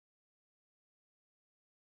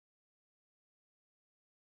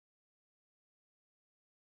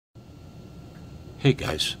Hey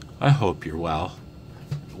guys, I hope you're well.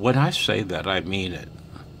 When I say that, I mean it.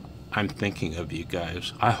 I'm thinking of you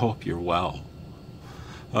guys. I hope you're well.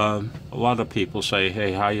 A lot of people say,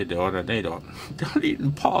 "Hey, how you doing?" and they don't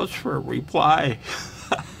even pause for a reply.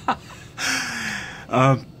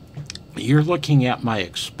 You're looking at my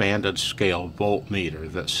expanded scale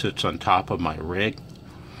voltmeter that sits on top of my rig.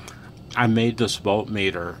 I made this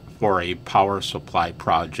voltmeter for a power supply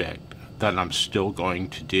project that I'm still going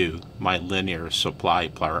to do, my linear supply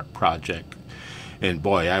project. And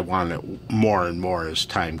boy, I want it more and more as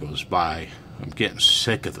time goes by. I'm getting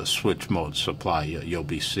sick of the switch mode supply you'll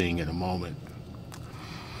be seeing in a moment.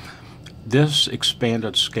 This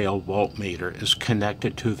expanded scale voltmeter is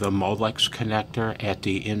connected to the Molex connector at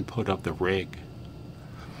the input of the rig.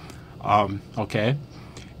 Okay,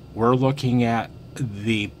 we're looking at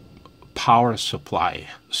the power supply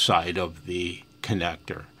side of the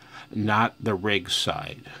connector, not the rig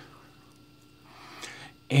side.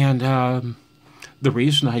 And the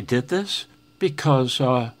reason I did this, because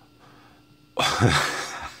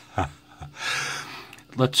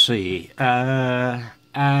let's see, one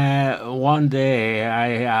day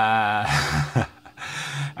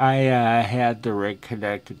I had the rig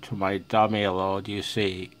connected to my dummy load, you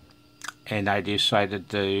see, and I decided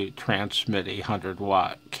to transmit a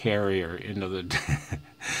 100-watt carrier into the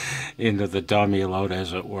into the dummy load,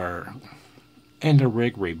 as it were, and the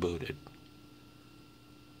rig rebooted.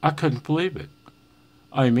 I couldn't believe it.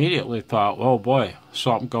 I immediately thought, oh boy,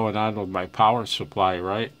 something going on with my power supply,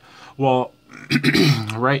 right? Well,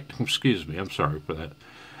 right, excuse me, I'm sorry for that.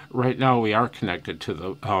 Right now we are connected to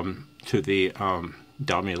the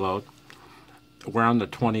dummy load. We're on the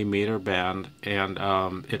 20 meter band, and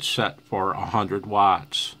it's set for 100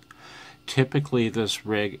 watts. Typically this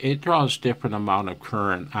rig, it draws different amount of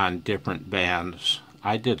current on different bands.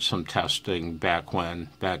 I did some testing back in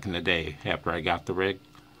the day after I got the rig.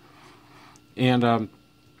 And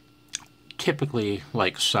typically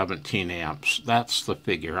like 17 amps. That's the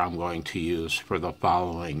figure I'm going to use for the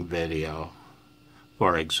following video,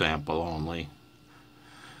 for example only.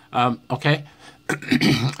 Okay,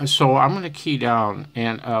 so I'm going to key down,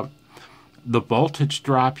 and the voltage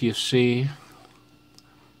drop you see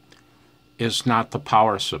is not the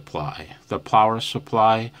power supply. The power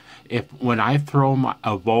supply, when I throw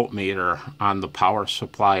a voltmeter on the power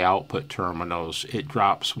supply output terminals, it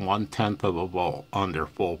drops 1/10 of a volt under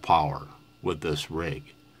full power with this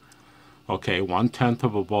rig. Okay, 1/10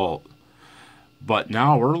 of a volt. But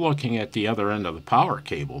now we're looking at the other end of the power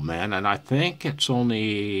cable, man, and I think it's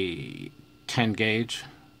only 10 gauge.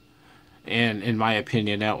 And in my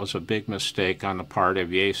opinion, that was a big mistake on the part of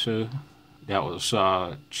Yaesu. That was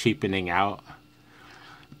cheapening out.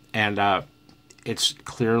 And it's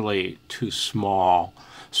clearly too small.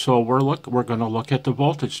 So we're going to look at the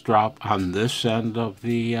voltage drop on this end of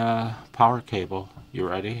the power cable. You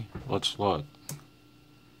ready? Let's look.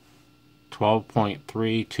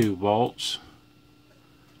 12.32 volts.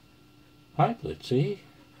 Hi, Blitzy.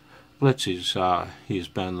 Blitzy's he's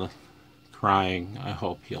been crying. I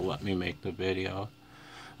hope he'll let me make the video.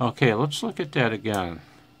 Okay, let's look at that again.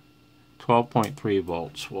 12.3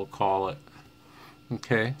 volts, we'll call it.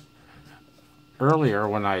 Okay. Earlier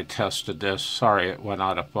when I tested this, sorry it went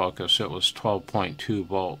out of focus, it was 12.2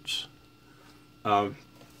 volts.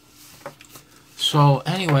 So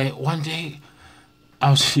anyway, one day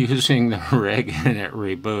I was using the rig and it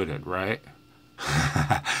rebooted, right?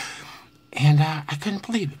 And I couldn't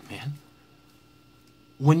believe it, man.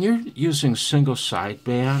 When you're using single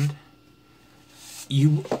sideband,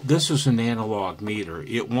 this is an analog meter.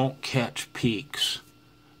 It won't catch peaks.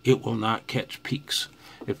 It will not catch peaks.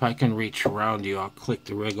 If I can reach around you, I'll click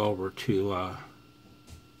the rig over to,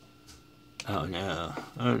 oh no,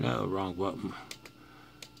 wrong button.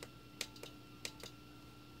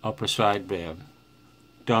 Upper sideband,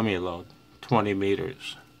 dummy load, 20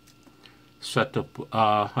 meters. Set the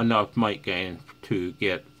enough mic gain to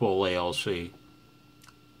get full ALC.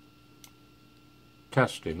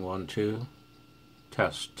 Testing, 1, 2.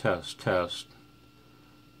 Test, test, test.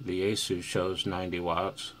 The Yaesu shows 90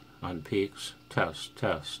 watts on peaks. Test,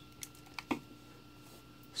 test.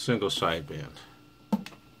 Single sideband.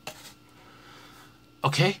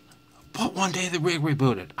 Okay, but one day the rig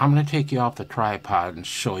rebooted. I'm going to take you off the tripod and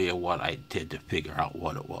show you what I did to figure out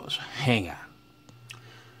what it was. Hang on.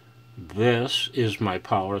 This is my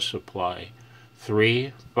power supply.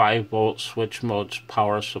 3 5-volt switch modes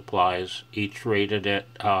power supplies, each rated at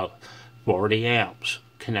 40 amps,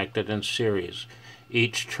 connected in series,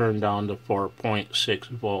 each turned down to 4.6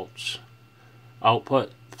 volts.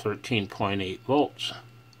 Output 13.8 volts.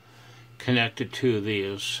 Connected to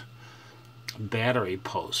these battery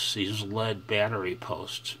posts, these lead battery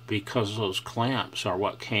posts, because those clamps are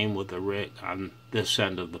what came with the rig on this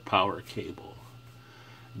end of the power cable.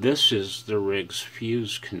 This is the rig's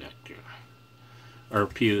fuse connector, or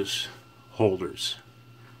fuse holders.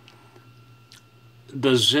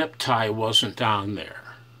 The zip tie wasn't on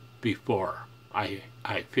there before I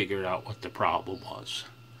figured out what the problem was.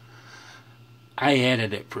 I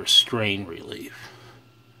added it for strain relief.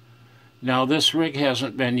 Now this rig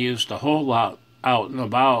hasn't been used a whole lot out and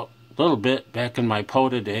about, a little bit back in my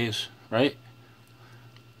POTA days, right?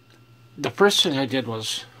 The first thing I did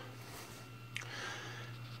was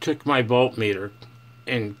took my voltmeter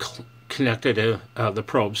and connected the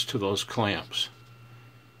probes to those clamps.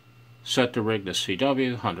 Set the rig to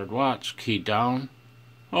CW, 100 watts, key down.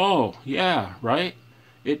 Oh, yeah, right?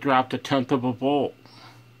 It dropped 1/10 of a volt.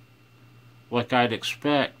 Like I'd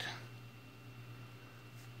expect.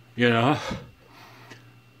 You know?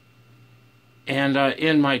 And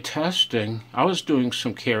in my testing, I was doing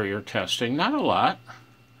some carrier testing, not a lot.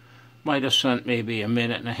 Might have sent maybe a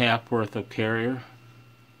minute and a half worth of carrier.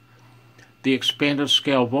 The expanded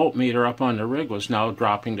scale voltmeter up on the rig was now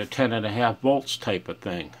dropping to 10.5 volts type of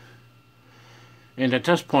thing. And at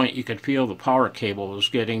this point you could feel the power cable was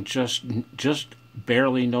getting just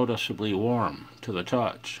barely noticeably warm to the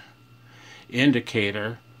touch.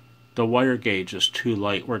 Indicator, the wire gauge is too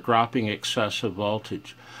light. We're dropping excessive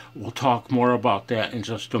voltage. We'll talk more about that in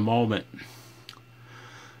just a moment.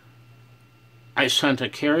 I sent a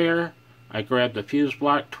carrier. I grabbed the fuse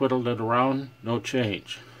block, twiddled it around, no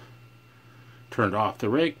change. Turned off the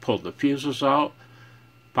rig, pulled the fuses out,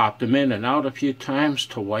 popped them in and out a few times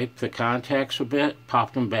to wipe the contacts a bit,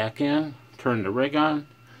 popped them back in, turned the rig on,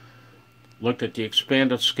 looked at the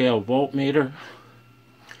expanded scale voltmeter,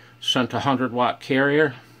 sent a 100-watt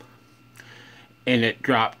carrier, and it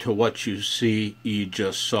dropped to what you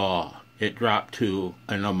just saw. It dropped to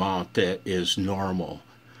an amount that is normal.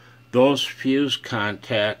 Those fuse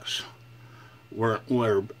contacts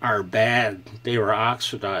are bad. They were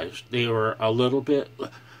oxidized. They were a little bit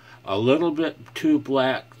too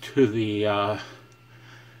black to the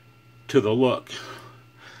look.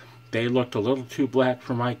 They looked a little too black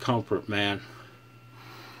for my comfort, man.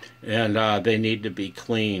 And they need to be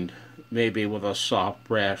cleaned, maybe with a soft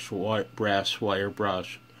brass wire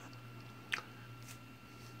brush.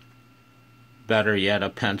 Better yet, a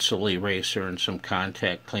pencil eraser and some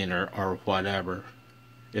contact cleaner or whatever.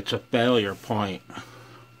 It's a failure point.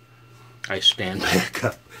 I stand back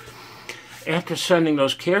up. After sending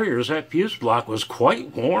those carriers, that fuse block was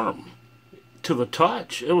quite warm to the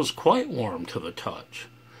touch. It was quite warm to the touch.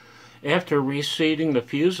 After reseating the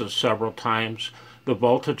fuses several times, the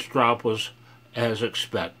voltage drop was as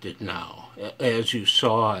expected now, as you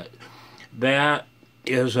saw it. That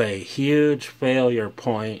is a huge failure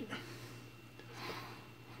point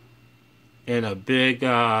and a big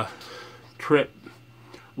trip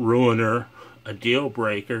ruiner, a deal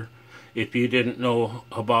breaker. If you didn't know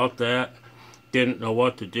about that, didn't know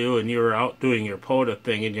what to do, and you're out doing your POTA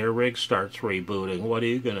thing and your rig starts rebooting, what are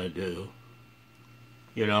you going to do?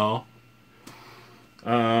 You know?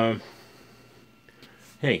 Hang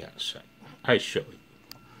on a sec. I show you.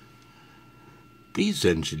 These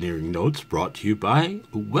engineering notes brought to you by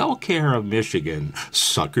WellCare of Michigan.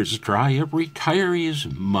 Suckers dry of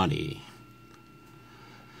retirees' money.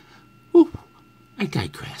 Ooh, I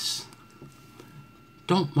digress.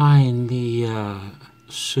 Don't mind the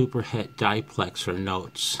superhet diplexer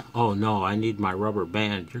notes. Oh no, I need my rubber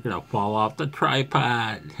band. You're going to fall off the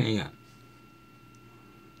tripod. Hang on.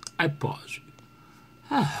 I pause you.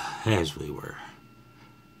 As we were.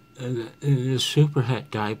 The superhet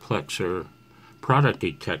diplexer, product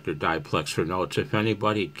detector diplexer notes, if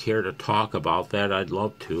anybody'd care to talk about that, I'd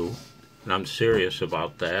love to. And I'm serious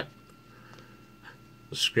about that.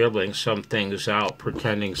 Scribbling some things out,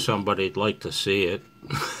 pretending somebody'd like to see it.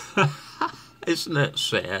 Isn't that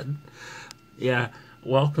sad? Yeah,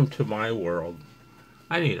 welcome to my world.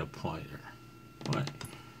 I need a pointer. What?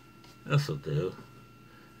 This'll do.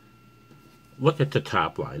 Look at the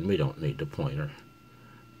top line. We don't need the pointer.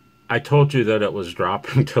 I told you that it was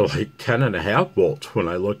dropping to like 10.5 volts when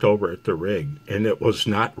I looked over at the rig, and it was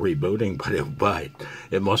not rebooting, but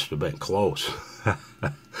it must have been close.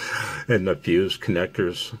 And the fuse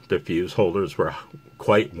connectors, the fuse holders were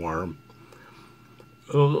quite warm.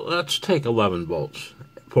 Well, let's take 11 volts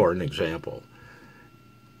for an example.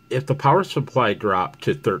 If the power supply dropped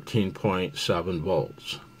to 13.7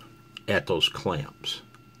 volts at those clamps,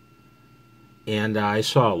 and I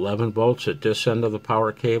saw 11 volts at this end of the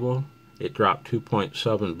power cable, it dropped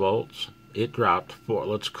 2.7 volts, It dropped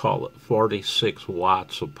let's call it 46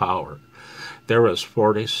 watts of power. There was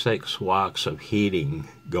 46 watts of heating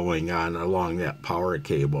going on along that power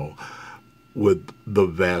cable, with the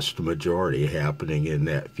vast majority happening in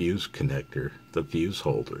that fuse connector, the fuse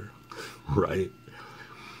holder, right?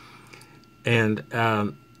 And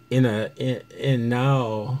now,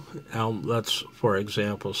 let's, for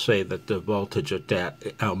example, say that the voltage at that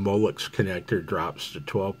Molex connector drops to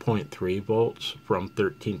 12.3 volts from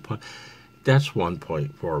 13. That's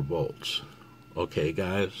 1.4 volts. Okay,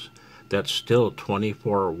 guys? That's still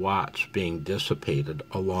 24 watts being dissipated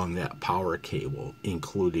along that power cable,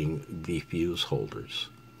 including the fuse holders.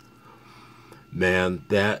 Man,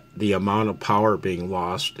 the amount of power being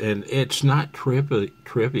lost, and it's not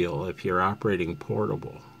trivial if you're operating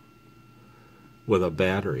portable with a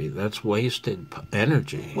battery. That's wasted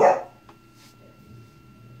energy.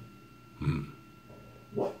 Hang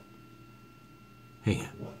on,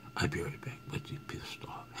 I'll be right back. Let's get pissed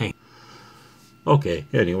off. Hang on. Okay,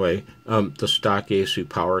 anyway, the stock Yaesu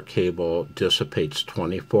power cable dissipates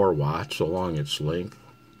 24 watts along its length.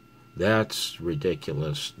 That's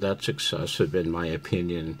ridiculous. That's excessive in my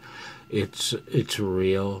opinion. It's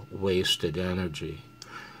real wasted energy,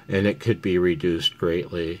 and it could be reduced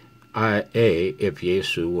greatly. If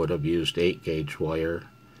Yaesu would have used 8-gauge wire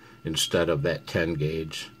instead of that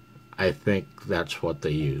 10-gauge, I think that's what they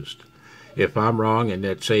used. If I'm wrong and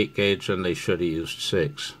it's 8-gauge, then they should have used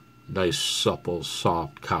 6. Nice, supple,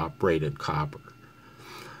 soft, braided copper.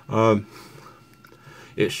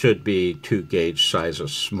 It should be 2-gauge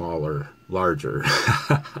sizes larger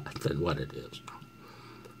than what it is.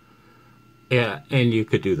 Yeah, and you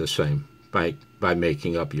could do the same by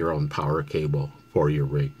making up your own power cable for your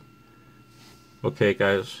rig. Okay,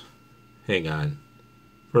 guys, hang on.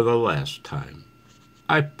 For the last time,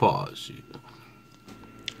 I pause you.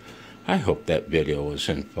 I hope that video was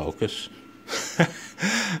in focus.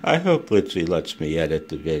 I hope Lindsay lets me edit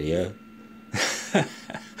the video.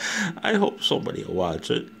 I hope somebody will watch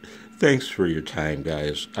it. Thanks for your time,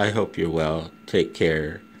 guys. I hope you're well. Take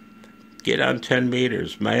care. Get on 10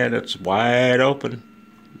 meters, man. It's wide open.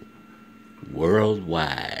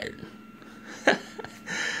 Worldwide.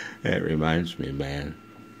 That reminds me, man.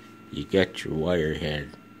 You got your wire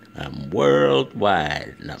head. I'm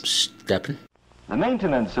worldwide, and I'm stepping. The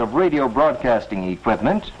maintenance of radio broadcasting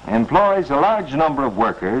equipment employs a large number of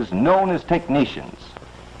workers known as technicians.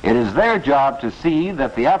 It is their job to see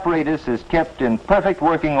that the apparatus is kept in perfect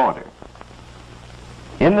working order.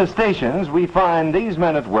 In the stations, we find these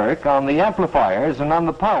men at work on the amplifiers and on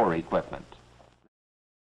the power equipment.